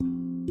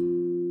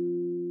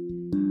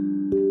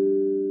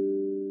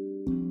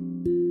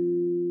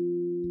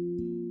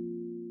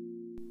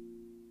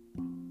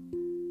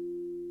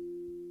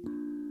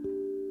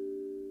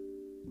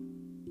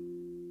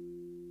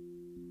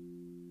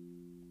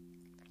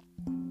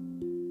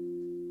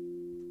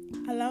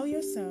Allow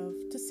yourself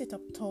to sit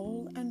up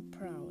tall and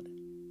proud,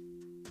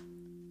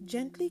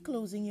 gently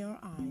closing your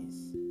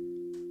eyes,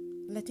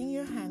 letting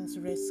your hands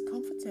rest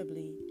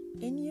comfortably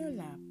in your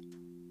lap,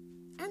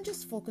 and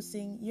just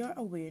focusing your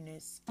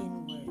awareness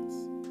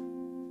inwards,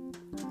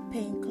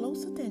 paying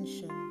close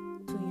attention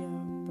to your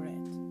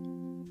breath.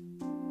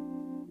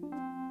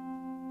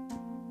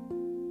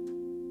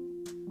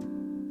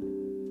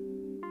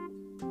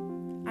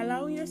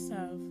 Allow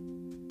yourself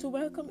to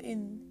welcome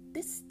in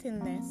this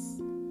stillness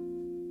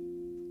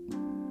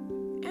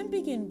and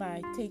begin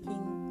by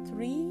taking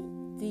 3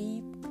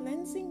 deep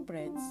cleansing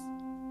breaths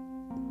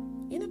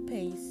in a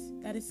pace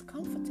that is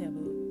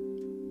comfortable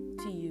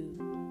to you,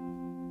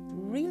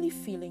 really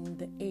feeling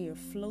the air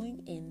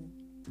flowing in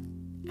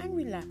and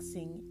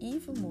relaxing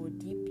even more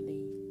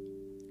deeply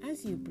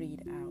as you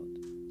breathe out.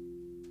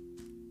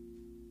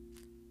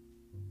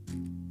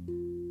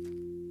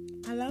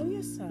 Allow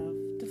yourself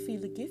to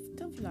feel the gift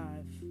of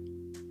life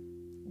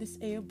this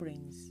air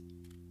brings,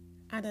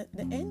 and at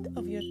the end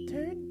of your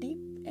 3rd deep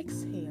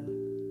exhale,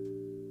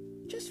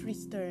 just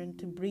return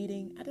to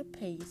breathing at a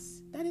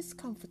pace that is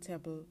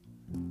comfortable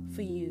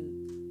for you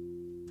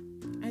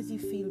as you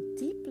feel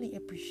deeply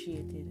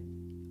appreciated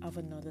of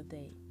another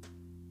day.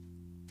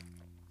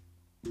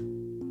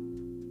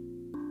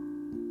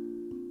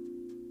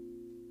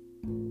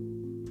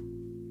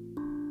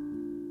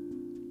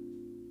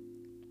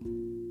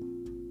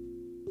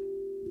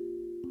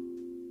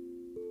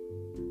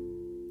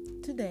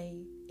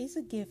 Today is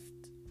a gift.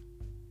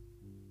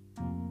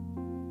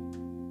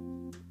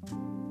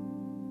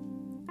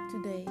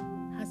 Today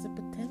has the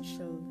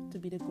potential to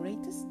be the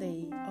greatest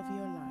day of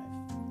your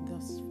life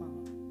thus far.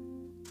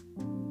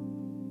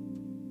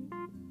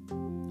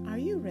 Are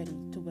you ready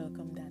to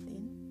welcome that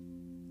in?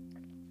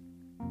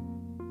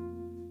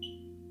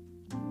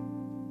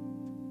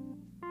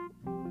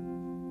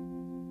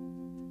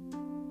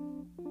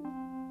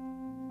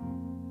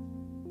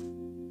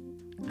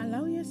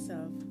 Allow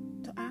yourself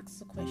to ask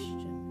the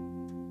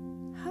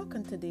question, how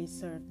can today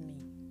serve me?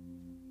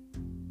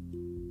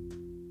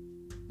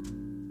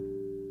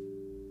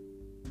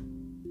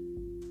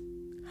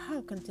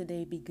 How can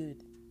today be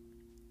good?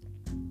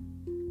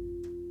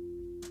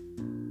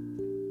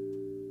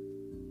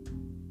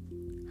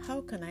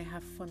 How can I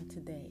have fun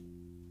today?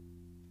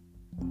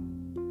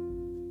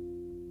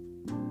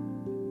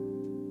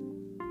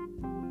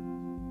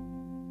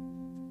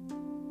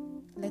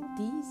 Let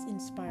these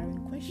inspiring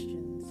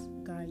questions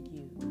guide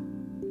you.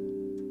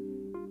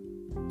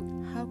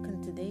 How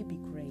can today be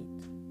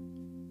great?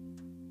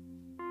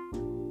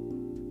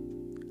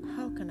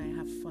 How can I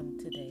have fun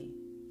today?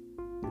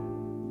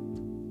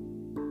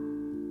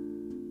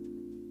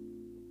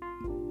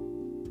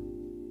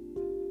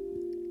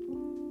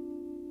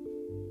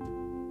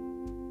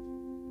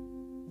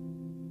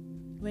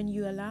 When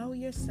you allow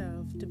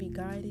yourself to be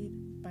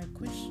guided by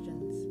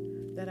questions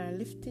that are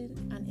lifted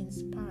and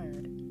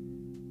inspired,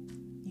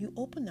 you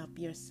open up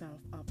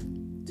yourself up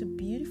to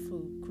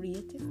beautiful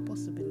creative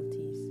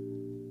possibilities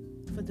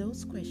for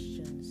those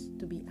questions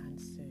to be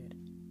answered.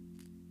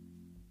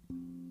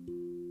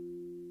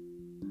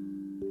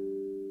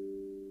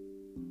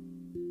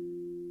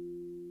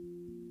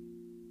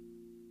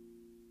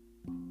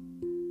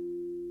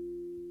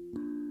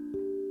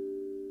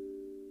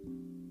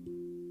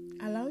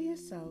 Allow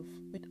yourself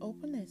with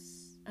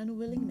openness and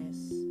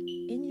willingness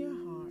in your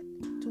heart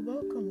to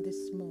welcome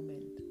this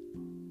moment.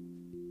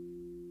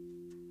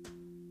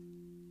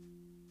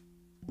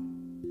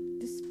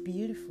 This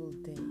beautiful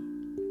day.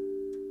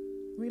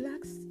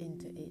 Relax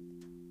into it.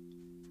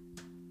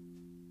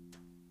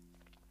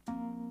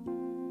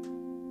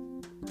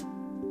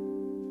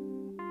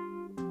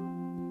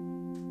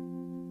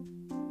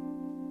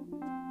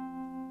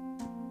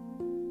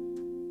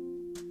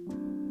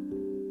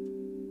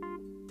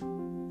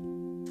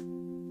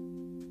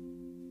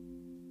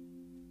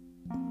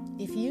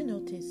 If you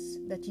notice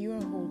that you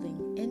are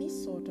holding any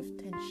sort of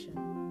tension,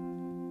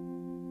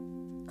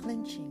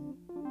 clenching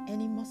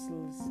any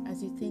muscles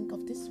as you think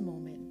of this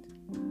moment,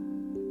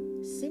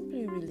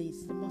 simply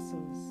release the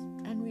muscles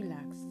and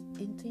relax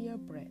into your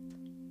breath,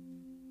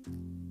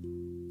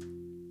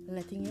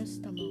 letting your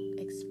stomach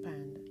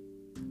expand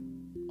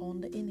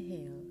on the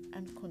inhale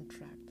and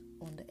contract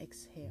on the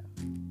exhale.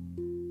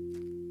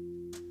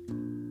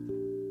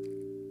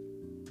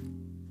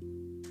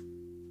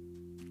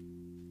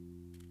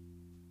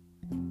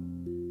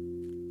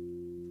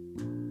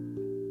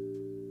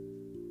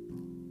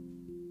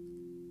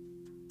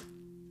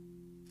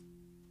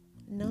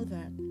 Know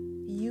that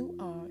you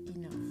are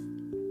enough.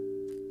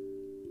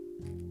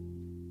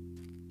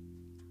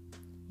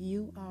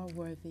 You are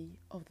worthy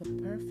of the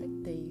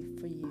perfect day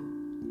for you.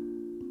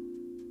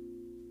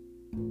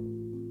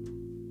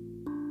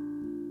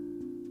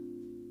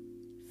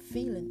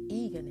 Feel an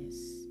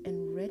eagerness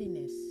and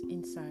readiness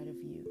inside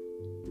of you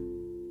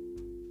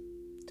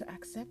to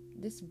accept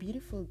this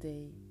beautiful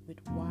day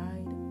with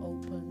wide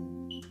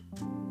open,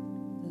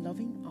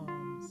 loving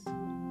arms.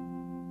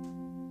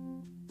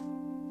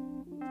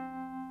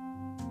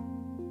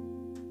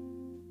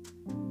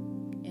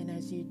 And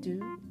as you do,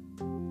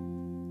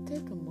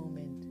 take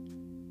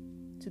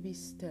to be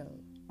still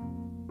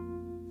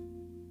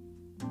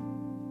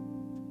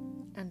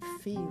and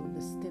feel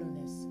the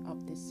stillness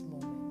of this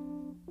moment.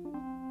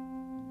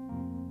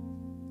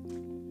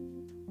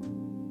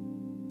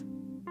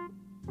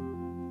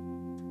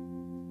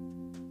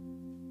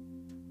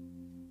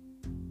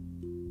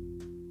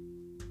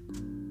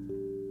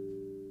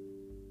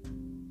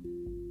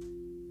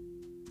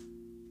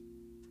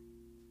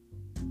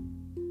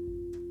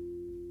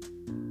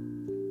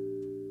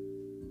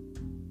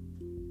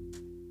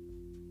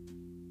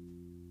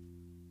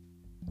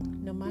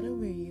 No matter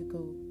where you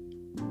go,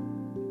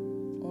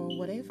 or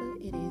whatever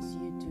it is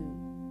you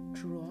do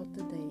throughout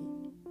the day,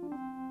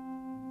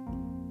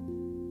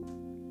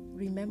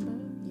 remember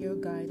your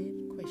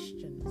guided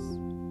questions.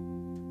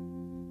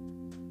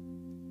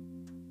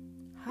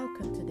 How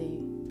can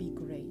today be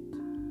great?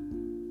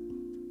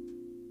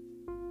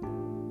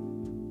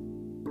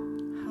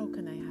 How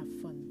can I have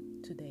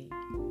fun today?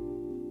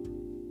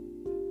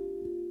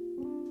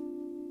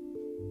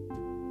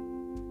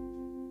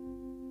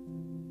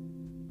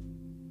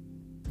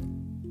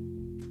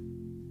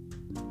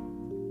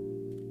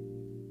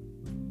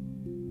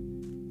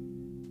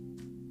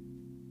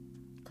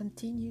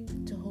 Continue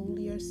to hold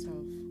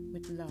yourself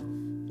with love,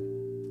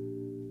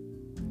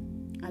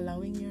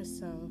 allowing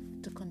yourself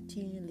to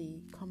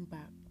continually come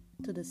back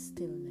to the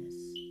stillness.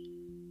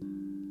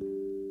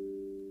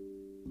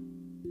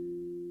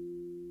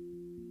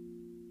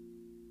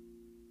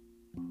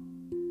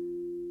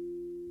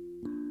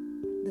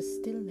 The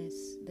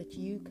stillness that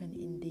you can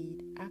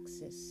indeed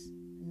access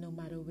no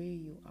matter where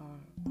you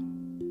are,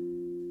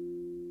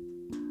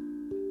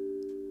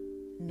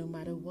 no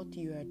matter what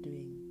you are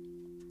doing.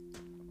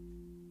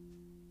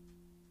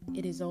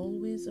 It is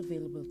always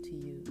available to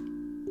you.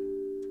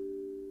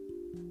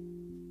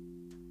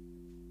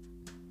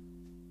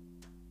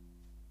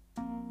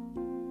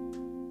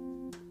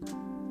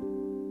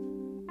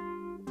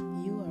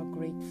 You are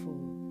grateful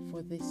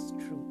for this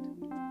truth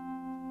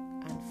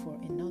and for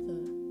another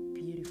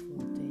beautiful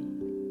day.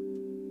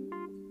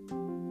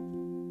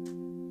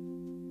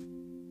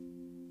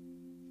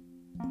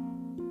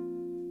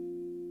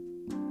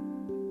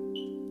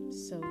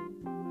 So,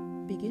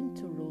 begin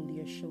to roll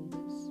your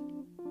shoulders.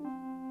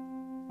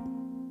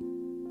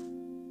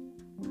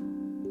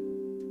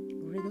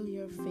 Wriggle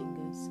your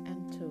fingers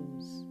and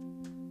toes,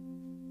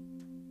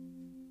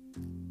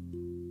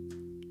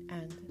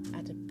 and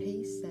at a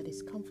pace that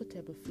is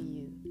comfortable for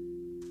you,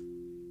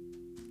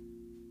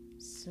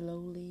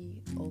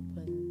 slowly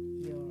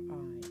open your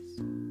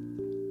eyes.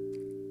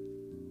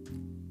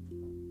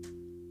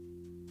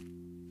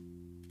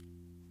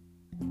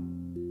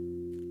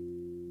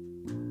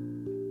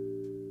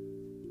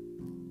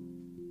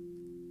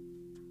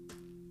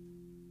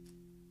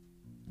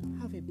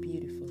 Have a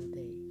beautiful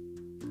day.